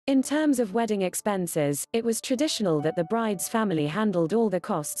In terms of wedding expenses, it was traditional that the bride's family handled all the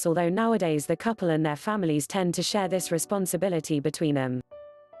costs, although nowadays the couple and their families tend to share this responsibility between them.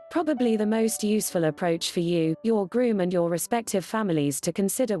 Probably the most useful approach for you, your groom and your respective families to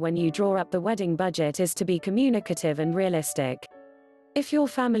consider when you draw up the wedding budget is to be communicative and realistic. If your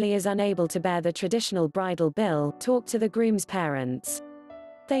family is unable to bear the traditional bridal bill, talk to the groom's parents.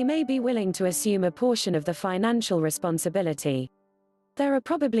 They may be willing to assume a portion of the financial responsibility. There are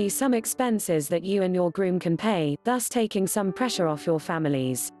probably some expenses that you and your groom can pay, thus taking some pressure off your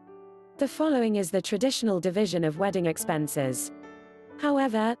families. The following is the traditional division of wedding expenses.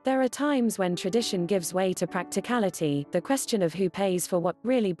 However, there are times when tradition gives way to practicality. The question of who pays for what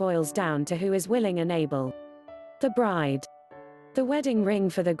really boils down to who is willing and able. The bride. The wedding ring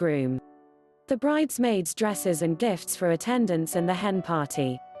for the groom. The bridesmaids' dresses and gifts for attendance and the hen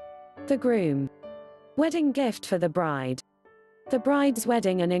party. The groom. Wedding gift for the bride. The bride's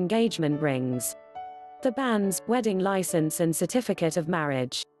wedding and engagement rings. The band's wedding license and certificate of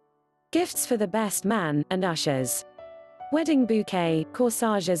marriage. Gifts for the best man and ushers. Wedding bouquet,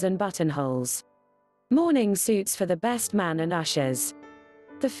 corsages and buttonholes. Mourning suits for the best man and ushers.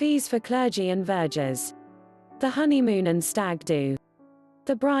 The fees for clergy and vergers. The honeymoon and stag do.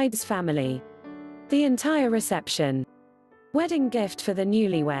 The bride's family. The entire reception. Wedding gift for the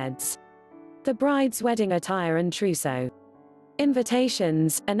newlyweds. The bride's wedding attire and trousseau.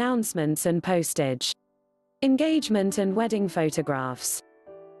 Invitations, announcements and postage. Engagement and wedding photographs.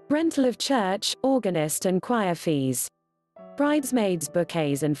 Rental of church, organist and choir fees. Bridesmaids'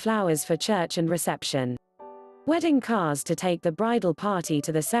 bouquets and flowers for church and reception. Wedding cars to take the bridal party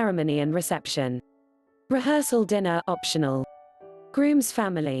to the ceremony and reception. Rehearsal dinner optional. Groom's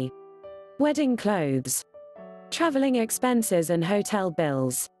family. Wedding clothes. Traveling expenses and hotel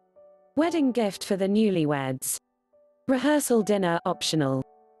bills. Wedding gift for the newlyweds. Rehearsal dinner optional.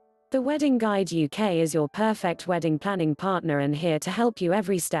 The Wedding Guide UK is your perfect wedding planning partner and here to help you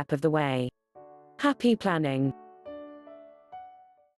every step of the way. Happy planning!